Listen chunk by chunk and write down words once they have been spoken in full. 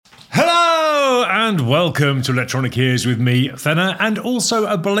and welcome to Electronic Ears with me, Fenner, and also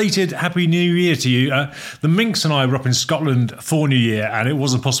a belated Happy New Year to you. The Minx and I were up in Scotland for New Year, and it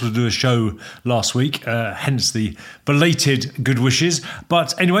wasn't possible to do a show last week, hence the belated good wishes.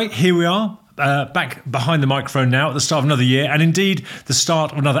 But anyway, here we are. Back behind the microphone now at the start of another year, and indeed the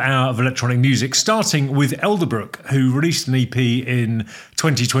start of another hour of electronic music, starting with Elderbrook, who released an EP in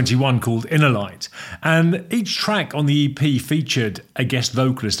 2021 called Inner Light. And each track on the EP featured a guest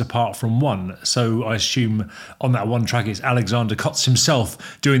vocalist apart from one. So I assume on that one track it's Alexander Kotz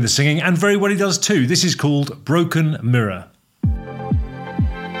himself doing the singing, and very well he does too. This is called Broken Mirror.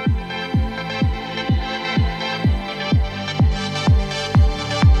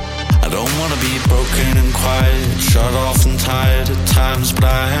 Be broken and quiet, shut off and tired at times, but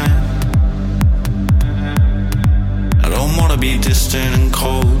I am. I don't wanna be distant and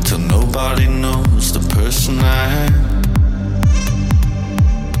cold till nobody knows the person I am.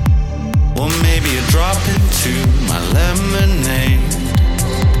 Or maybe a drop into my lemonade,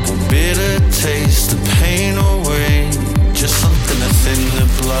 a bitter taste, the pain away, just something to thin the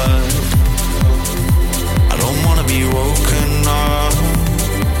blood. I don't wanna be woken up.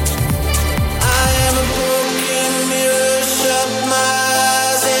 I am a broken mirror, shut my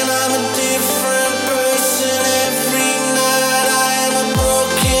eyes and I'm a different person every night. I am a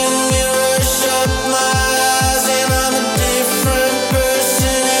broken mirror, shut my eyes and I'm a different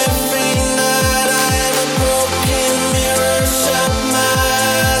person every night. I am a broken mirror, shut my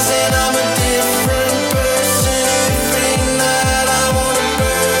eyes and I'm a different person every night. I wanna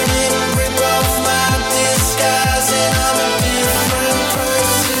burn it, rip off my disguise and I'm a different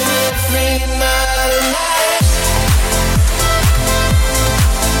person every night.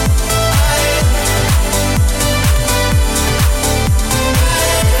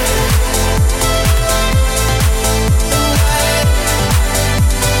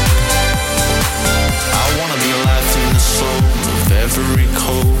 Every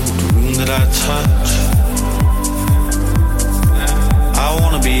cold room that I touch, I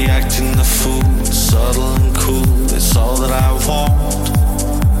wanna be acting the fool, subtle and cool, it's all that I want.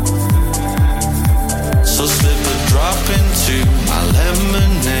 So slip a drop into my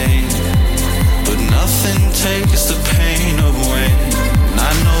lemonade, but nothing takes the pain away, and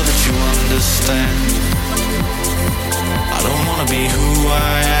I know that you understand. I don't wanna be who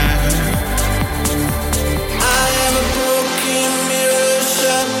I am. I am a broken mirror,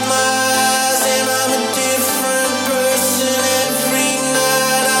 shut my eyes and I'm a different person every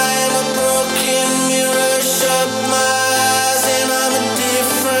night. I am a broken mirror, shut my eyes and I'm a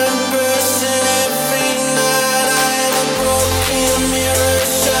different person every night. I am a broken mirror,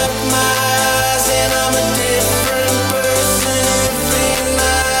 shut my eyes and I'm a different person every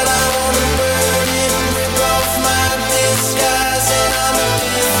night. I wanna burn it, rip off my disguise and I'm a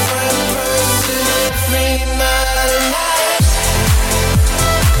different person every night.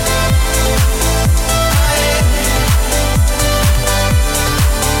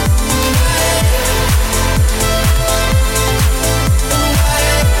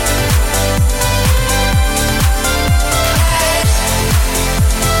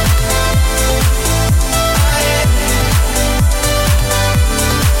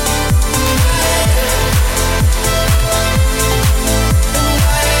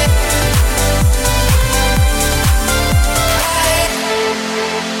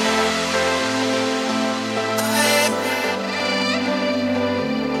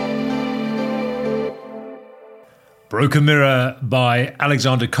 Broken Mirror by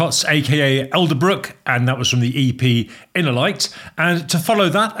Alexander Kotz, aka Elderbrook, and that was from the EP Inner Light. And to follow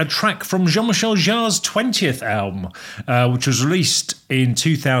that, a track from Jean-Michel Jarre's 20th album, which was released in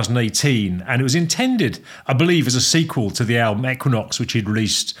 2018, and it was intended, I believe, as a sequel to the album Equinox, which he'd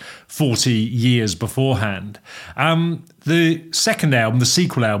released 40 years beforehand. The second album, the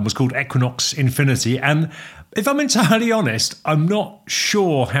sequel album, was called Equinox Infinity, and if I'm entirely honest, I'm not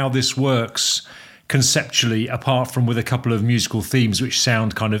sure how this works conceptually, apart from with a couple of musical themes which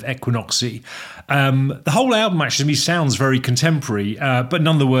sound kind of equinoxy. The whole album actually sounds very contemporary, but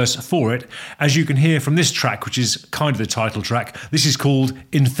none the worse for it, as you can hear from this track, which is kind of the title track. This is called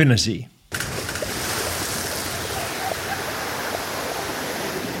Infinity.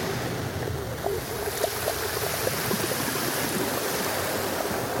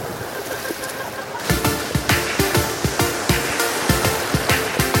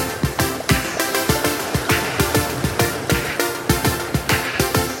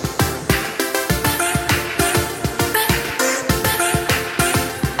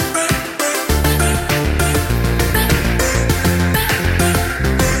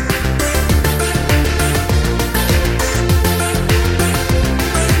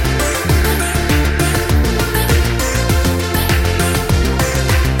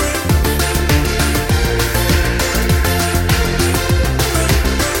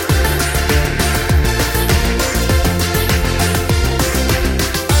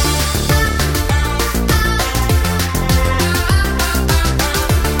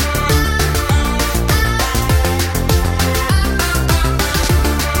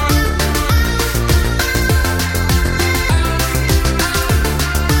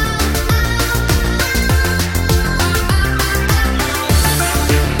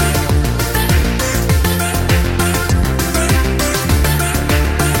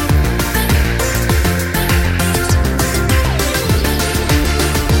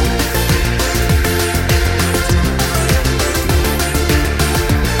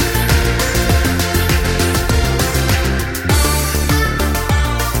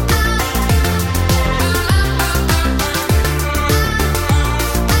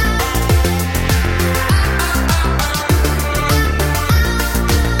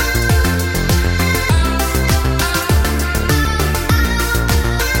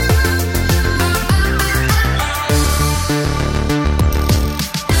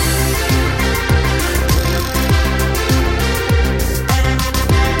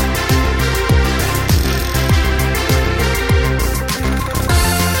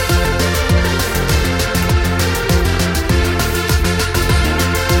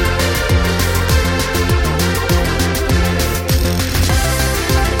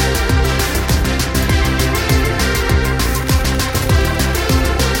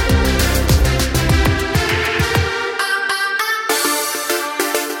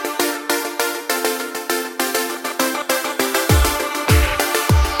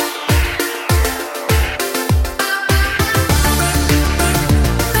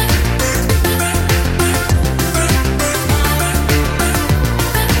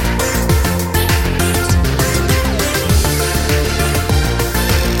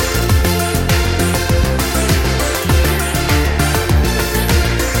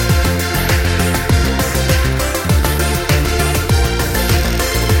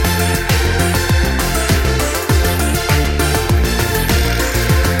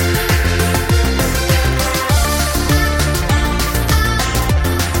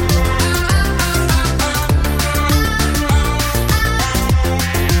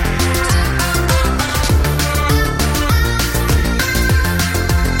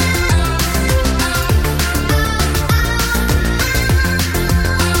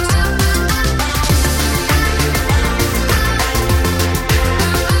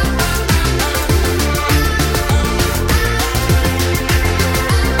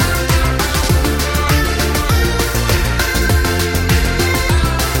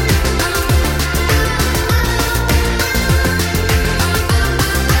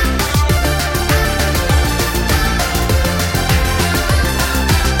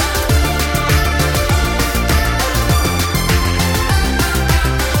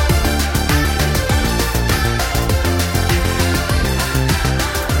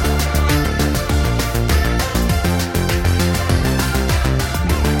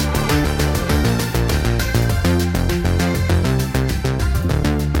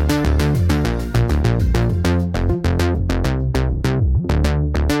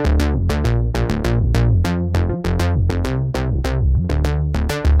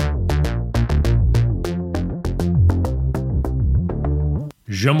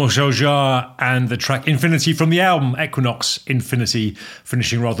 Jean-Michel Jarre and the track Infinity from the album Equinox Infinity,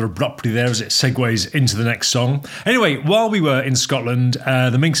 finishing rather abruptly there as it segues into the next song. Anyway, while we were in Scotland,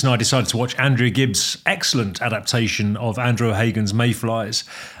 the Minx and I decided to watch Andrea Gibbs' excellent adaptation of Andrew Hagen's Mayflies.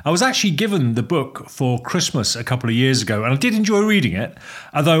 I was actually given the book for Christmas a couple of years ago, and I did enjoy reading it,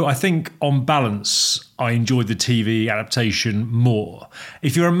 although I think on balance I enjoyed the TV adaptation more.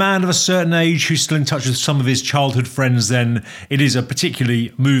 If you're a man of a certain age who's still in touch with some of his childhood friends, then it is a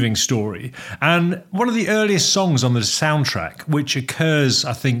particularly moving story. And one of the earliest songs on the soundtrack, which occurs,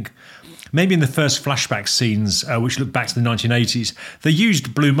 I think, maybe in the first flashback scenes, which look back to the 1980s, they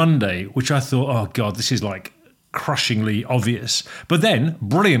used Blue Monday, which I thought, oh God, this is like crushingly obvious. But then,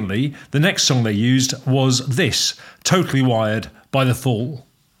 brilliantly, the next song they used was this, Totally Wired by The Fall.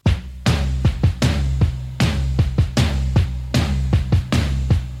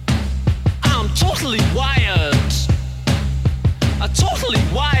 Totally wired. I'm totally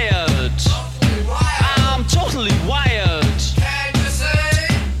wired. I'm totally wired. Can you say?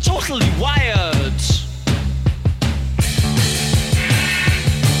 Totally wired.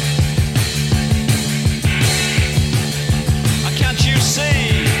 Can't you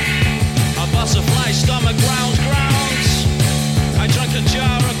see? A butterfly stomach ground. I drank a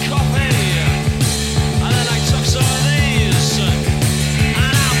jar of coffee, and then I took some of these, and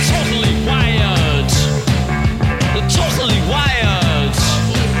I'm totally wired. Totally wired.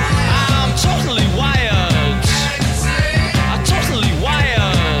 I'm totally wired. I'm totally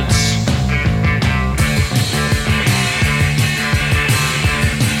wired.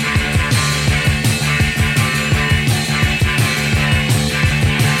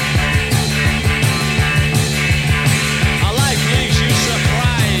 Our life leaves you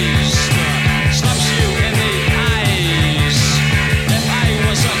surprised, slaps you in the eyes. If I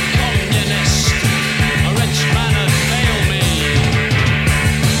was a communist, a rich man had failed me.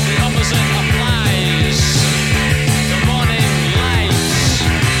 The opposite applies. The morning lights,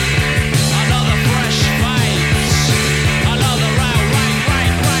 another fresh fight, another round,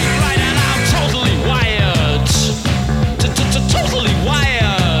 right, and I'm totally wired. Totally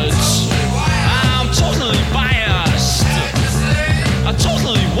wired. I'm totally biased. I'm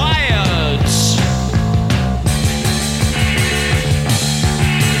totally wired.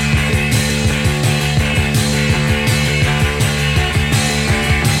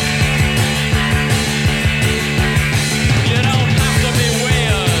 You don't have to be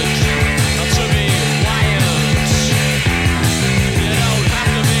weird to be wired. You don't have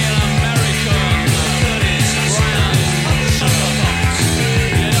to be an American that is brand.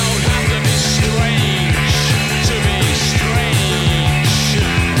 You don't have to be strange to be strange.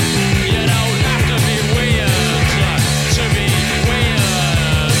 You don't have to be weird to be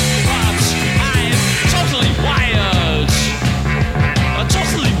weird. But I'm totally wired.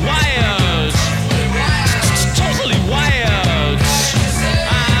 Totally wired. Totally wired.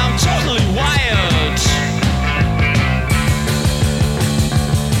 I'm totally wired.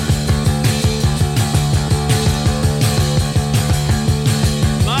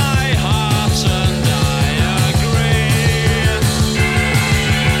 My heart and I agree.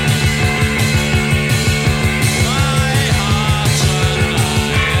 My heart and I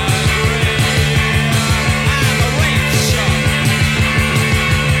agree. I'm a razor.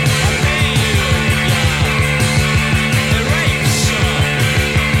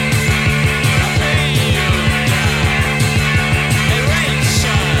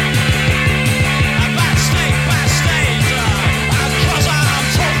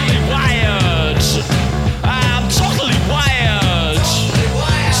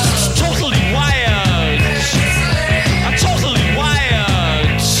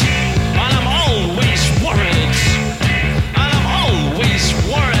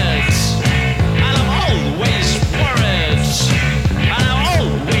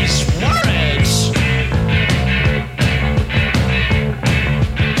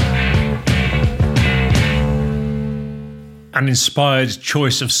 An inspired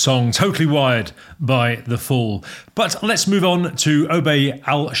choice of song, Totally Wired by The Fall. But let's move on to Obey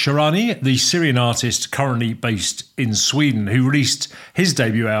Al-Sharani, the Syrian artist currently based in Sweden, who released his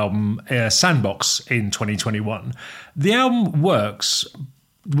debut album, Sandbox, in 2021. The album works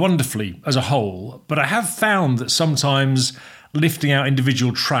wonderfully as a whole, but I have found that sometimes lifting out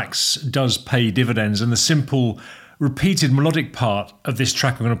individual tracks does pay dividends, and the simple repeated melodic part of this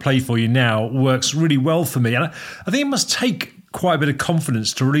track I'm going to play for you now works really well for me. And I think it must take quite a bit of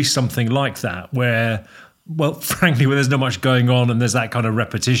confidence to release something like that, where, well, frankly, where there's not much going on and there's that kind of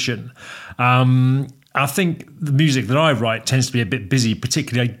repetition. I think the music that I write tends to be a bit busy,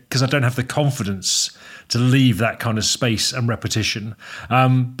 particularly because I don't have the confidence to leave that kind of space and repetition.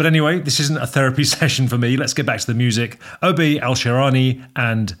 But anyway, this isn't a therapy session for me. Let's get back to the music. Obi Al-Sharani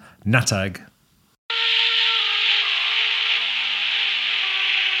and Natag.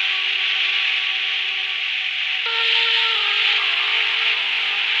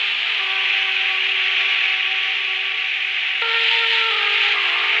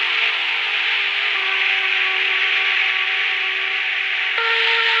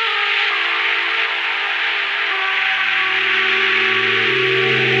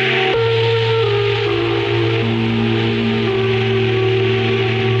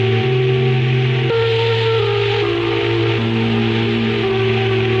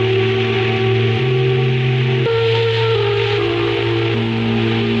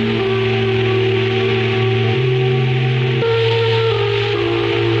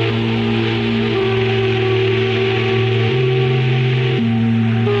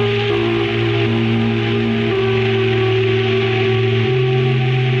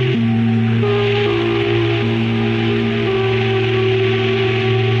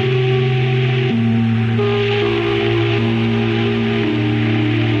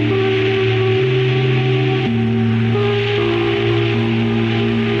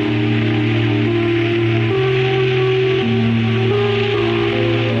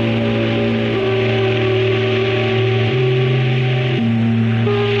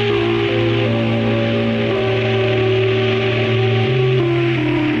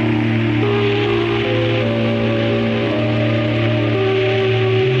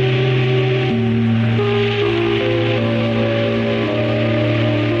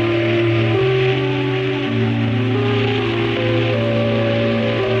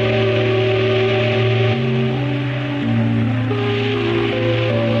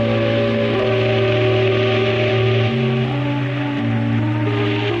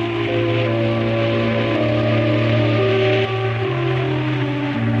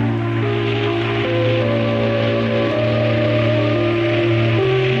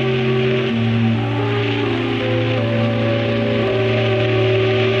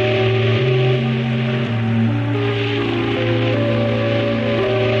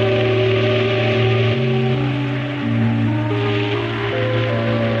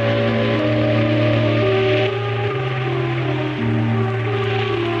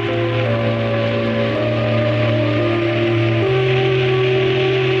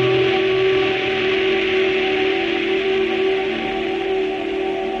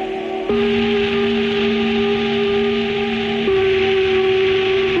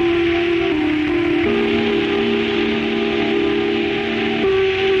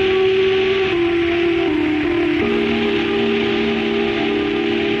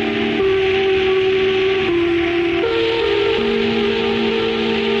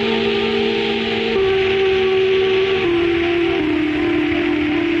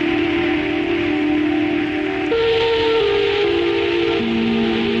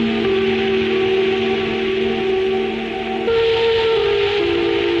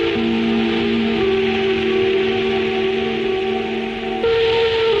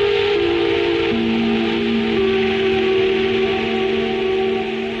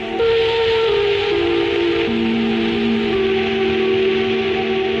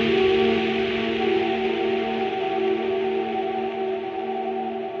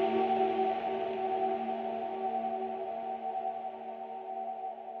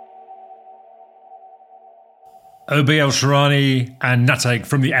 Obi Al-Sharani and Natag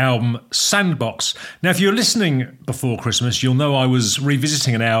from the album Sandbox. Now, if you're listening before Christmas, you'll know I was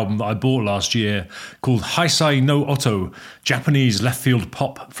revisiting an album that I bought last year called Heisei no Oto, Japanese left field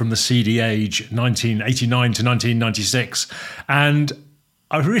pop from the CD age, 1989 to 1996. And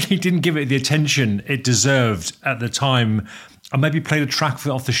I really didn't give it the attention it deserved at the time. I maybe played a track of it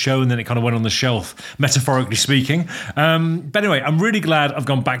off the show and then it kind of went on the shelf, metaphorically speaking. But anyway, I'm really glad I've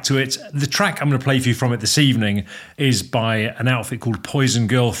gone back to it. The track I'm going to play for you from it this evening is by an outfit called Poison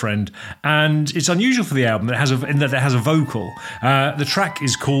Girlfriend. And it's unusual for the album in that it has a vocal. The track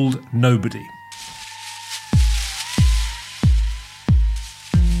is called Nobody.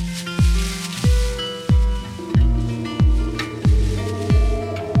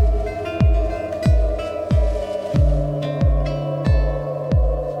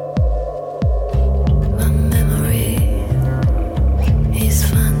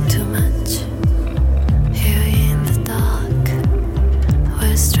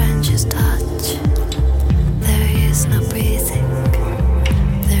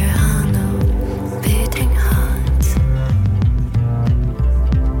 There are no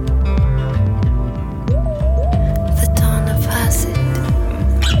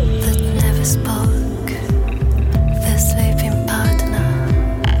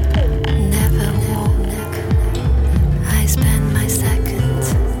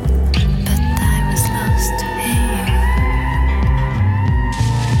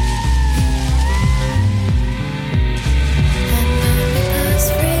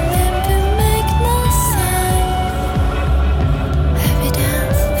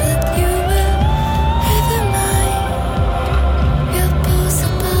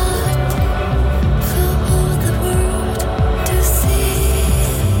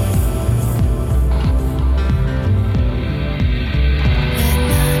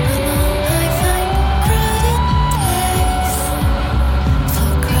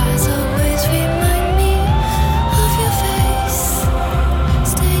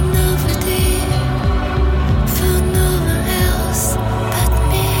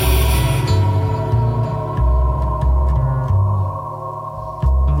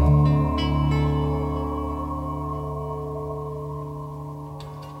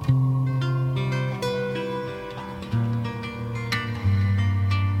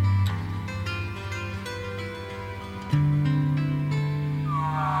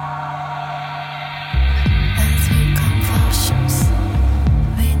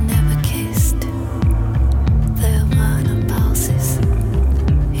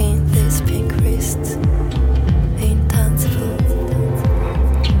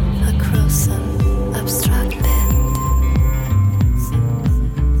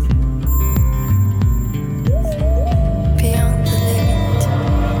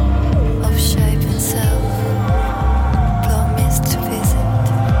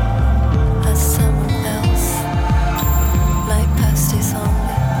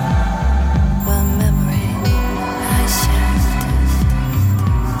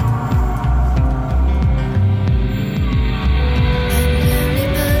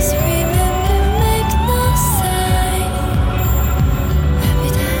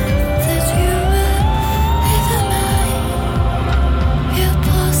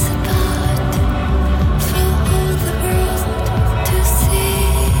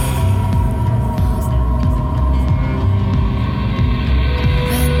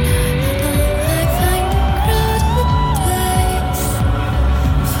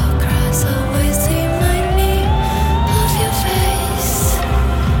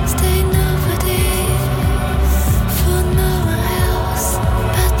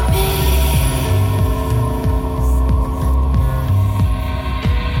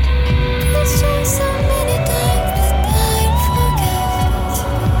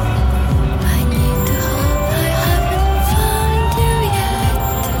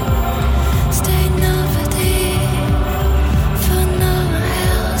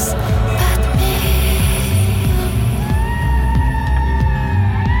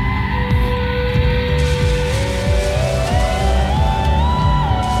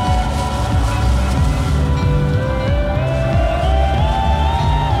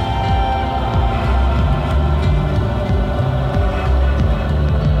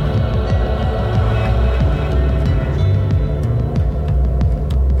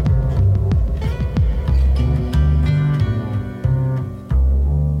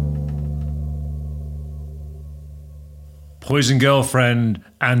Poison Girlfriend,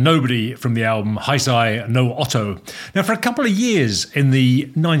 and Nobody from the album Heisei no Otto. Now, for a couple of years in the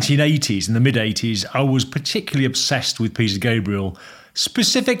 1980s, in the mid-80s, I was particularly obsessed with Peter Gabriel,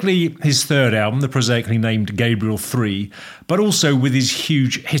 specifically his third album, the prosaically named Gabriel 3, but also with his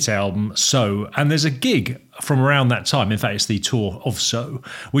huge hit album, So. And there's a gig from around that time, in fact it's the tour of So,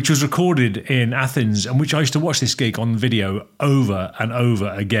 which was recorded in Athens, and which I used to watch this gig on video over and over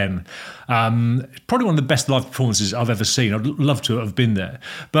again. Probably one of the best live performances I've ever seen. I'd love to have been there.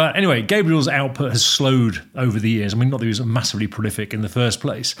 But anyway, Gabriel's output has slowed over the years. I mean, not that he was massively prolific in the first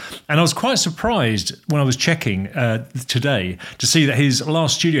place. And I was quite surprised when I was checking today to see that his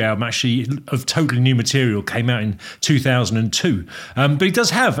last studio album, actually of totally new material, came out in 2002. But he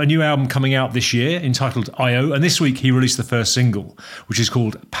does have a new album coming out this year entitled I.O. And this week he released the first single, which is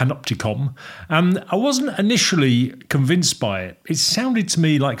called Panopticon. I wasn't initially convinced by it. It sounded to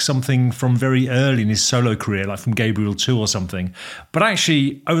me like something from very early in his solo career, like from Gabriel 2 or something. But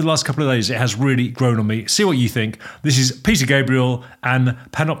actually, over the last couple of days, it has really grown on me. See what you think. This is Peter Gabriel and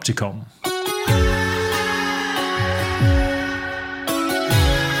Panopticon.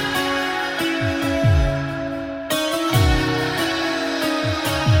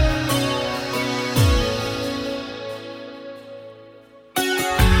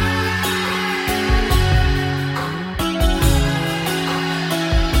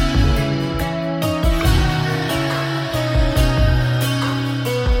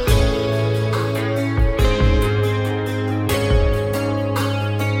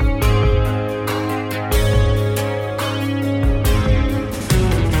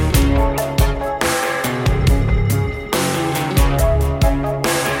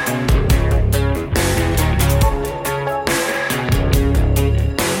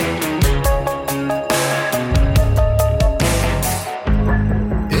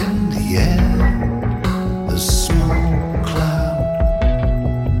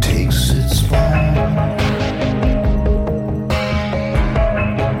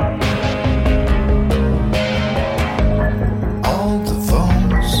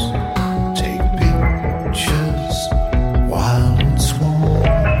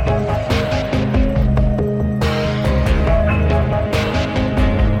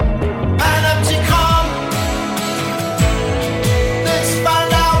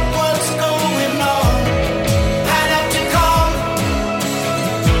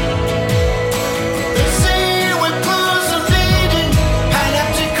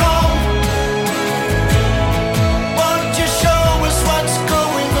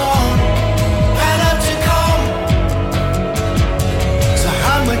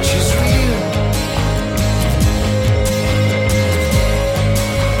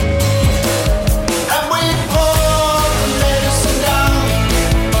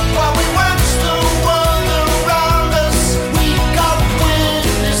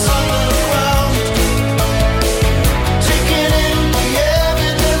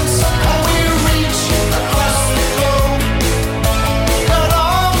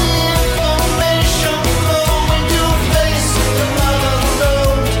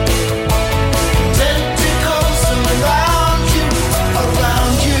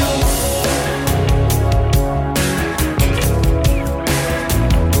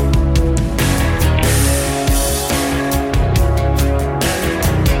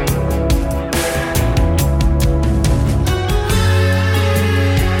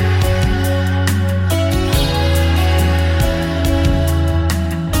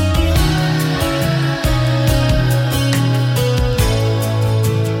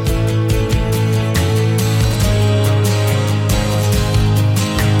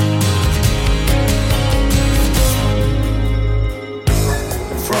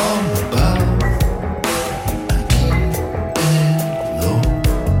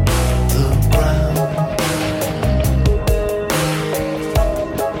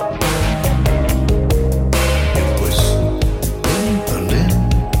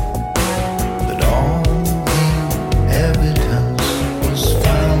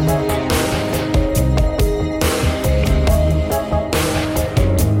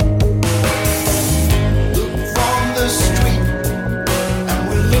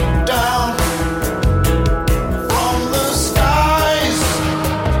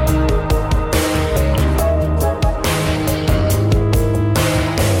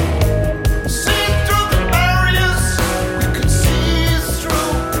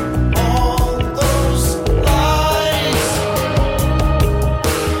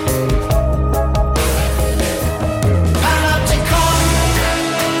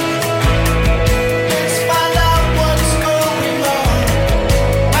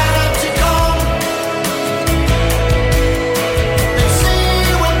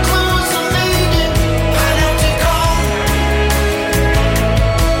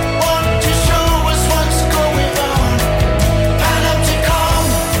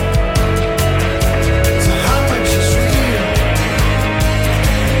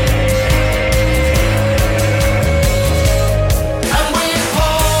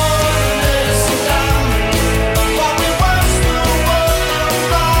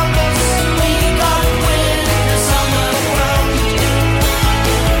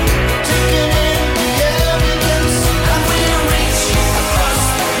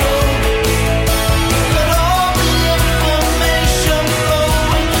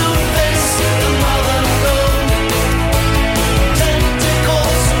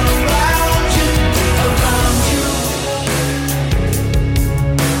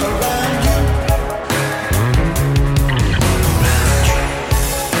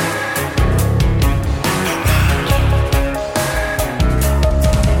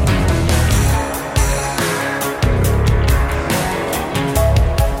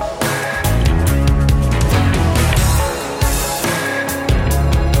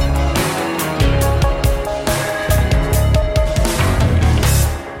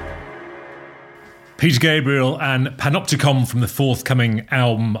 Peter Gabriel and Panopticon from the forthcoming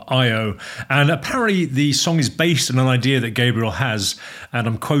album I.O. And apparently the song is based on an idea that Gabriel has, and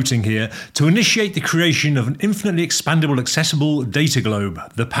I'm quoting here, to initiate the creation of an infinitely expandable, accessible data globe,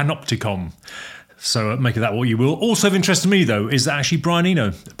 the Panopticon. So make of that what you will. Also of interest to me, though, is that actually Brian Eno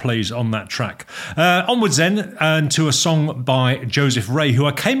plays on that track. Onwards then, and to a song by Joseph Ray, who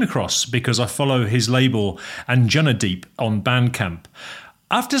I came across because I follow his label Anjuna Deep on Bandcamp.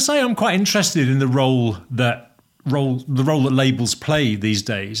 I have to say I'm quite interested in the role that labels play these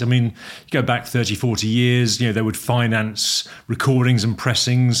days. I mean, you go back 30, 40 years, they would finance recordings and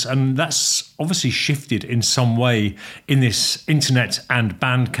pressings, and that's obviously shifted in some way in this internet and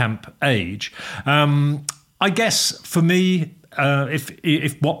Bandcamp age. I guess for me,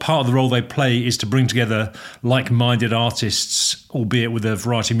 if what part of the role they play is to bring together like-minded artists, albeit with a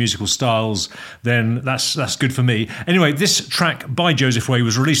variety of musical styles, then that's good for me. Anyway, this track by Joseph Ray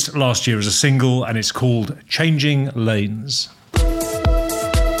was released last year as a single, and it's called Changing Lanes.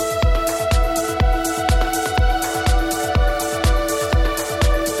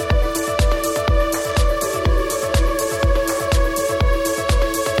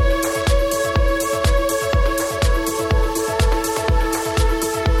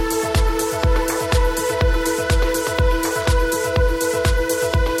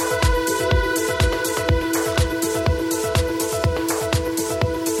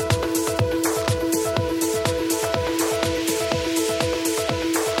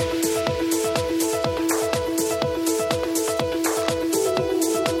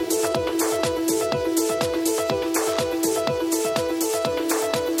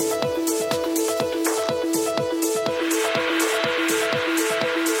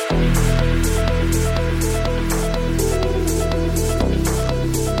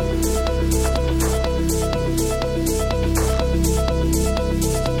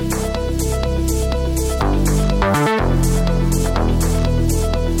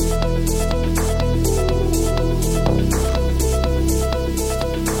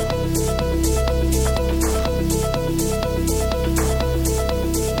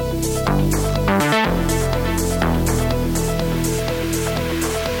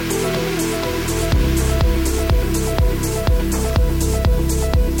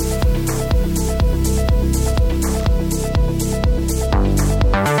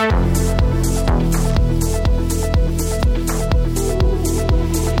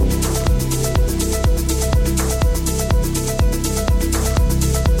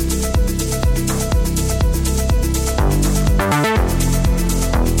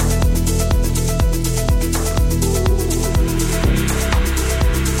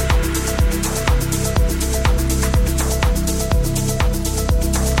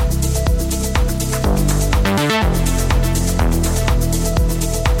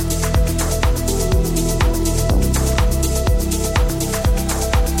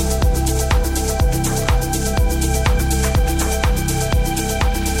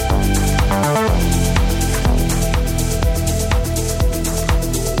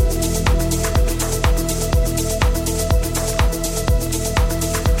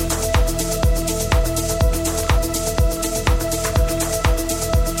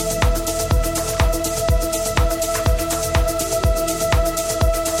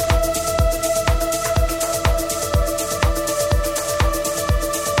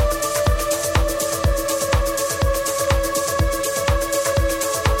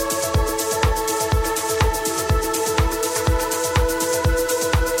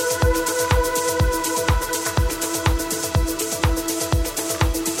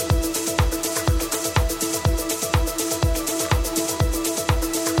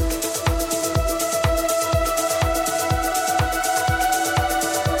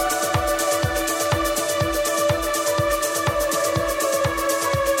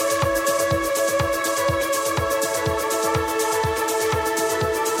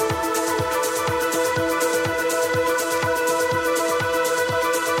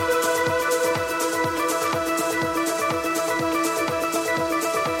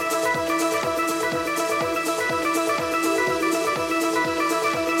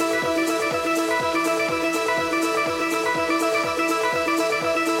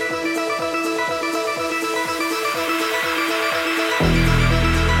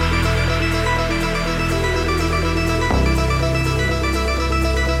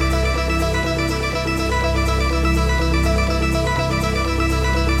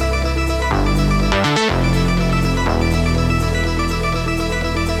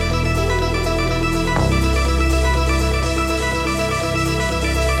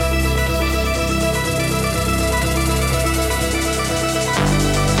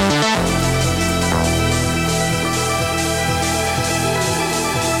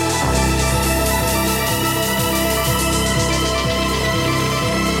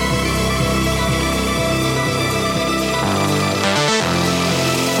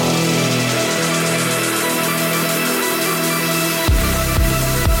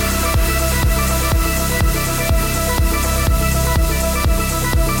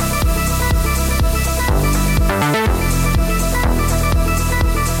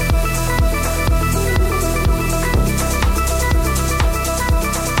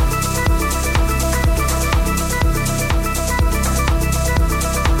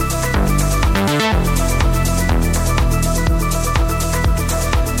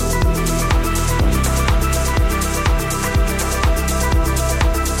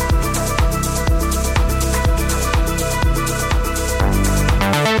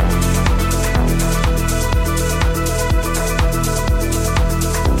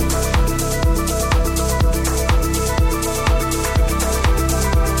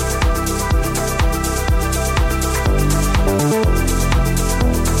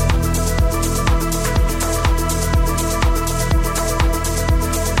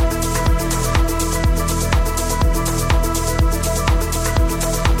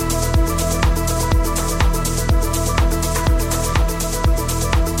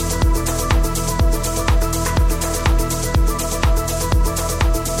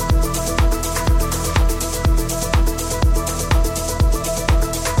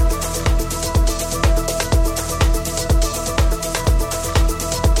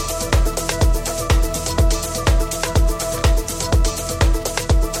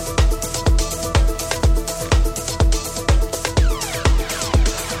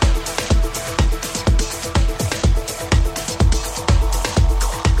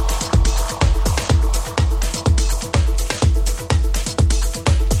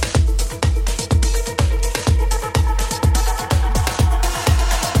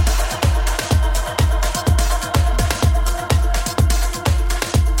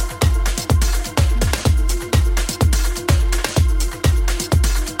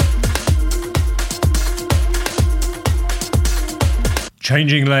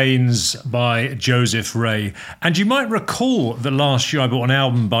 Changing Lanes by Joseph Ray. And you might recall that last year I bought an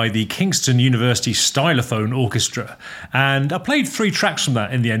album by the Kingston University Stylophone Orchestra. And I played 3 tracks from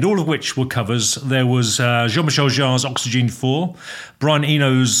that in the end, all of which were covers. There was Jean-Michel Jarre's Oxygen 4, Brian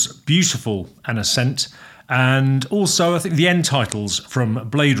Eno's Beautiful and Ascent, and also I think the end titles from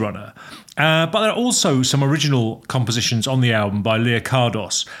Blade Runner. But there are also some original compositions on the album by Leah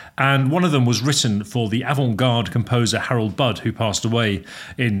Cardos, and one of them was written for the avant-garde composer Harold Budd, who passed away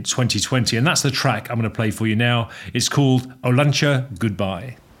in 2020, and that's the track I'm going to play for you now. It's called Olancha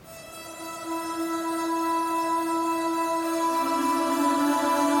Goodbye.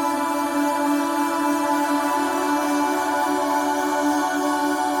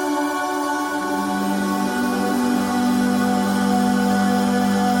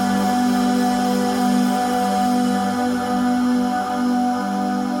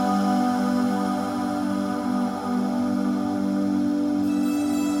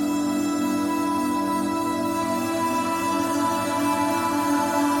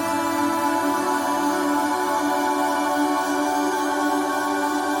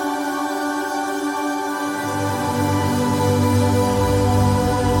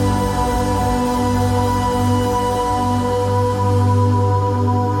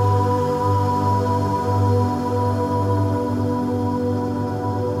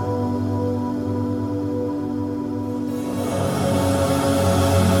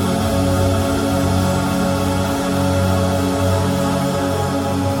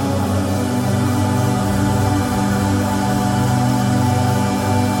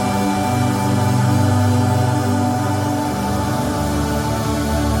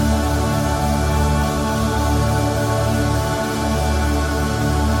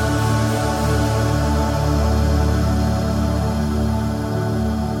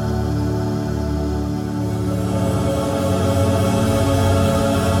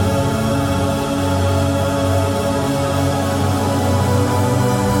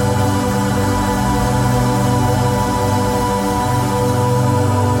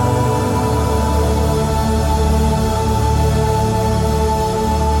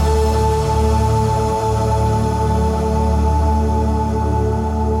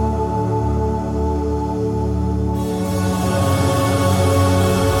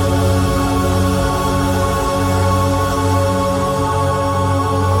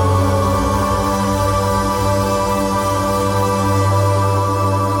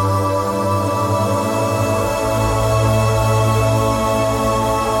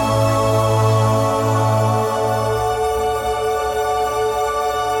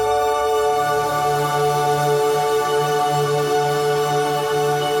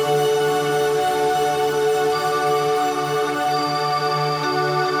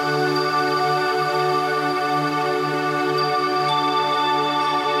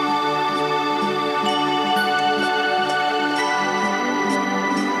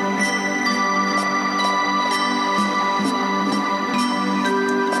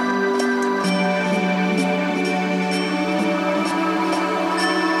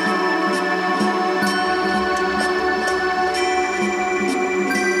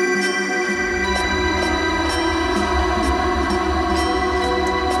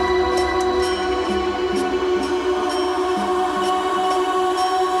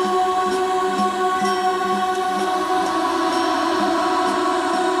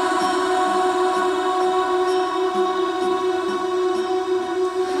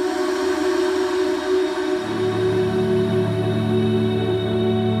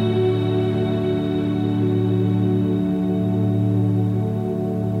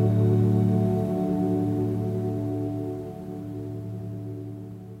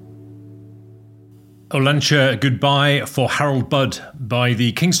 Olancha Goodbye for Harold Budd by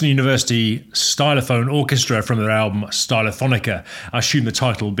the Kingston University Stylophone Orchestra from their album Stylophonica. I assume the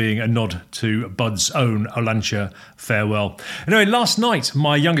title being a nod to Budd's own Olancha Farewell. Anyway, last night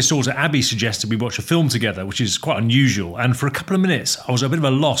my youngest daughter Abby suggested we watch a film together, which is quite unusual, and for a couple of minutes I was at a bit of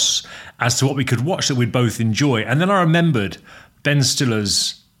a loss as to what we could watch that we'd both enjoy, and then I remembered Ben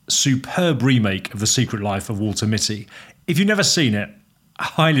Stiller's superb remake of The Secret Life of Walter Mitty. If you've never seen it, I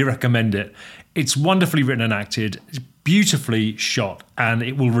highly recommend it. It's wonderfully written and acted, it's beautifully shot, and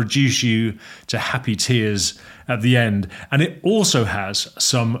it will reduce you to happy tears at the end. And it also has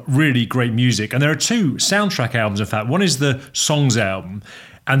some really great music. And there are two soundtrack albums, in fact. One is the Songs album,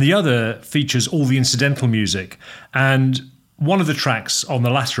 and the other features all the incidental music. And one of the tracks on the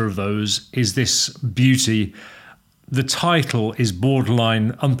latter of those is this beauty. The title is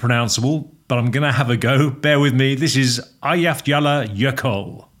borderline unpronounceable, but I'm going to have a go. Bear with me. This is Eyjafjalla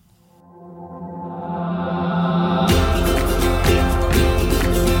Jökull.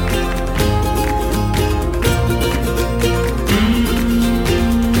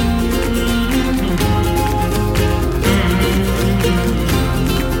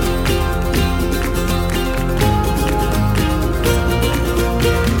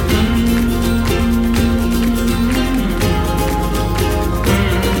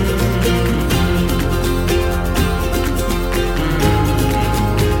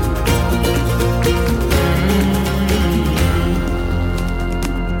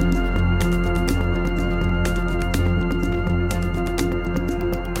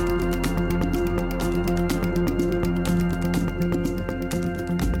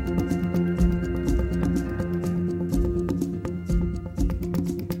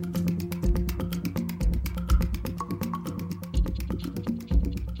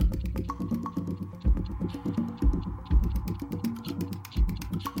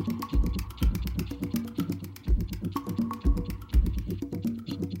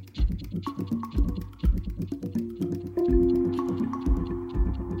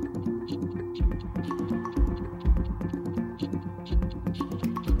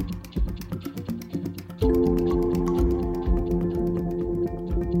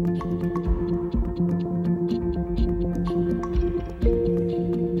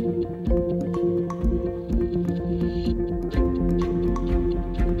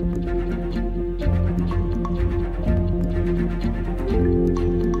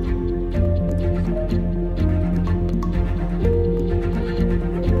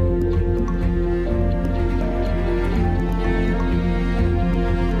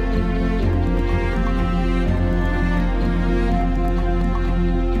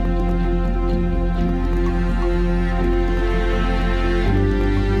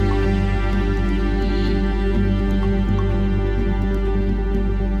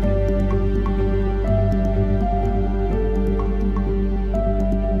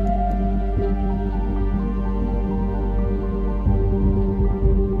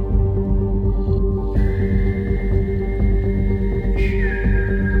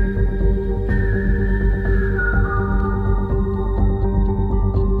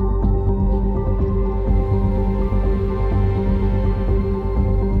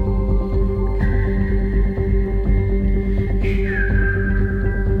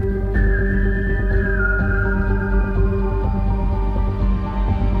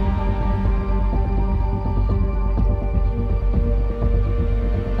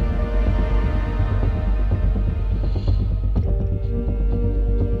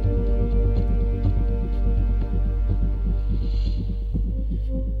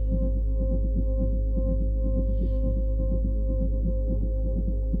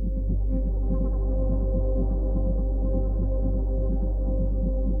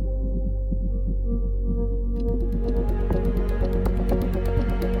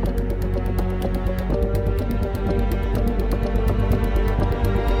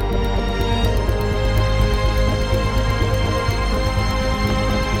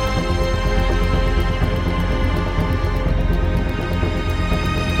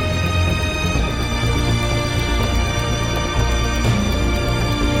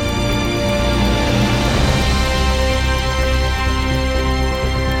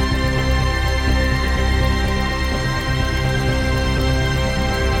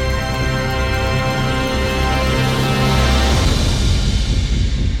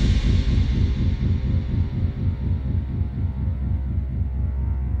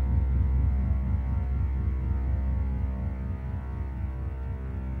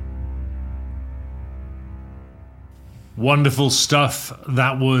 Wonderful stuff.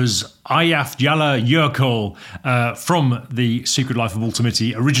 That was Ayaf Yala Yerkol from the Secret Life of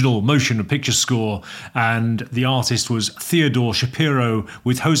Ultimity original motion picture score. And the artist was Theodore Shapiro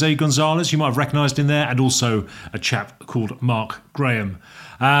with Jose Gonzalez, you might have recognised in there, and also a chap called Mark Graham.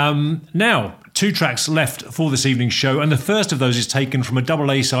 Now, 2 tracks left for this evening's show, and the first of those is taken from a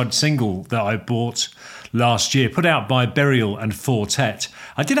double A-side single that I bought last year, put out by Burial and Fortet.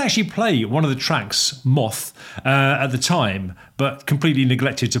 I did actually play one of the tracks, Moth, at the time, but completely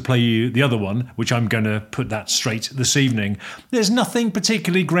neglected to play you the other one, which I'm going to put that straight this evening. There's nothing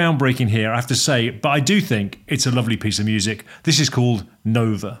particularly groundbreaking here, I have to say, but I do think it's a lovely piece of music. This is called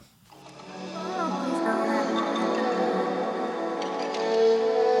Nova.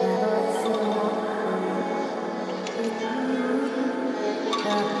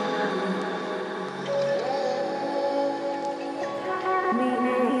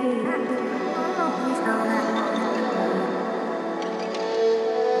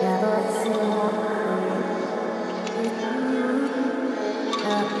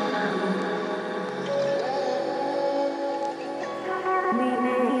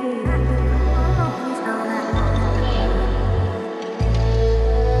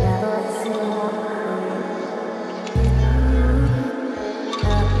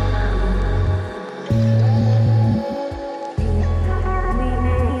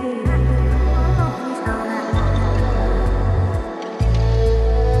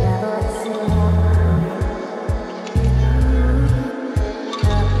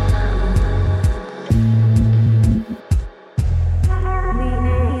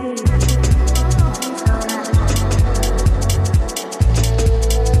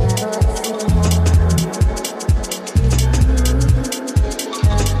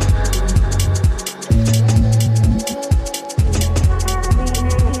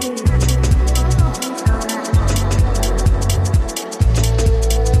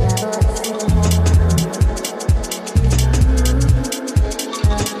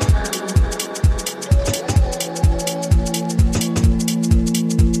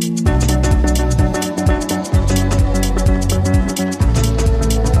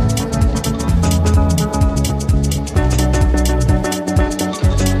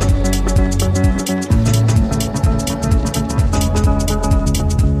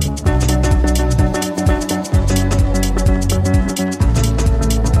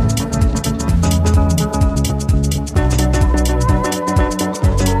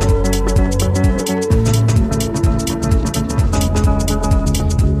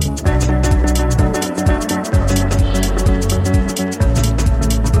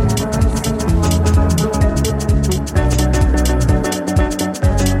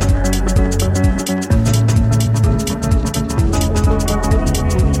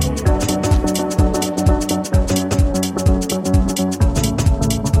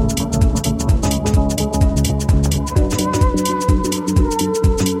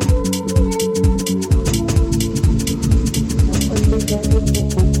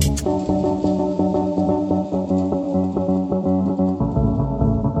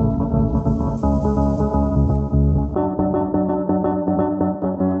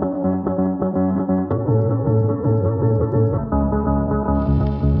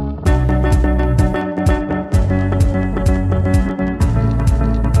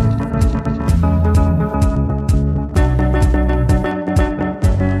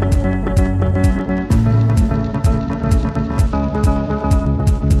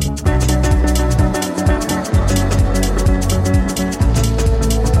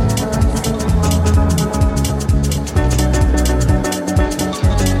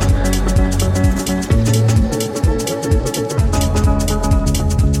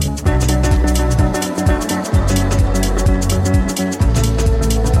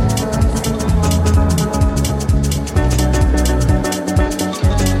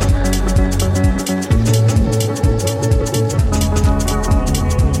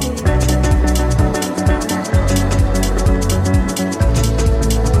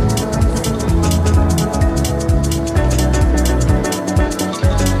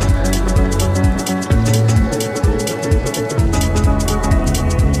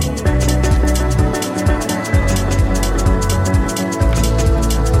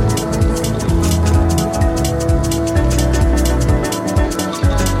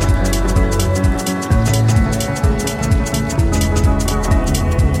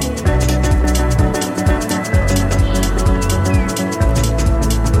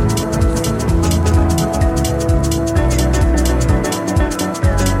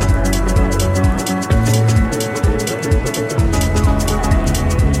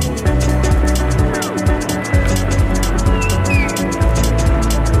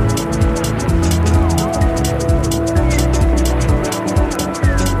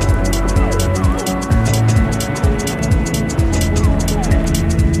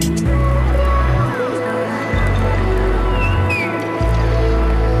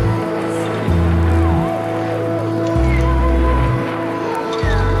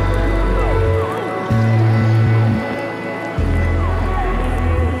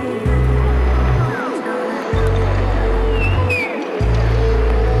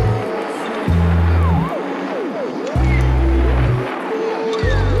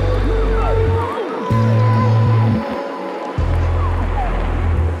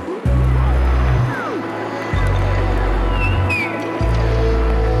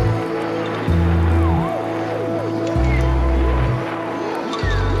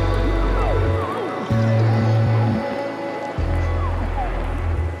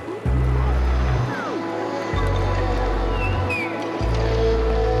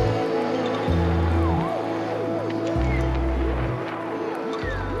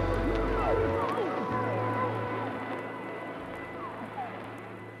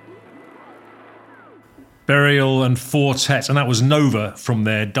 Burial and Fortet, and that was Nova from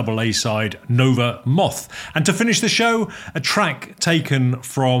their double A side, Nova Moth. And to finish the show, a track taken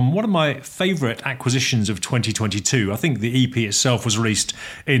from one of my favourite acquisitions of 2022. I think the EP itself was released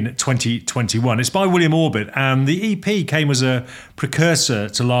in 2021. It's by William Orbit, and the EP came as a precursor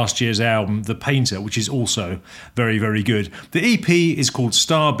to last year's album, The Painter, which is also very, very good. The EP is called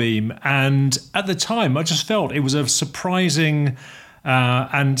Starbeam, and at the time I just felt it was a surprising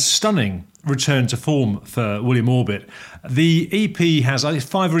and stunning return to form for William Orbit. The EP has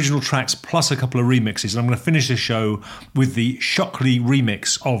 5 original tracks plus a couple of remixes, and I'm going to finish the show with the Shockley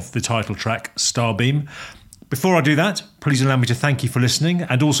remix of the title track, Starbeam. Before I do that, please allow me to thank you for listening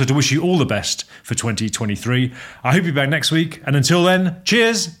and also to wish you all the best for 2023. I hope you're back next week, and until then,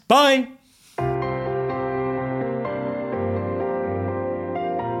 cheers, bye!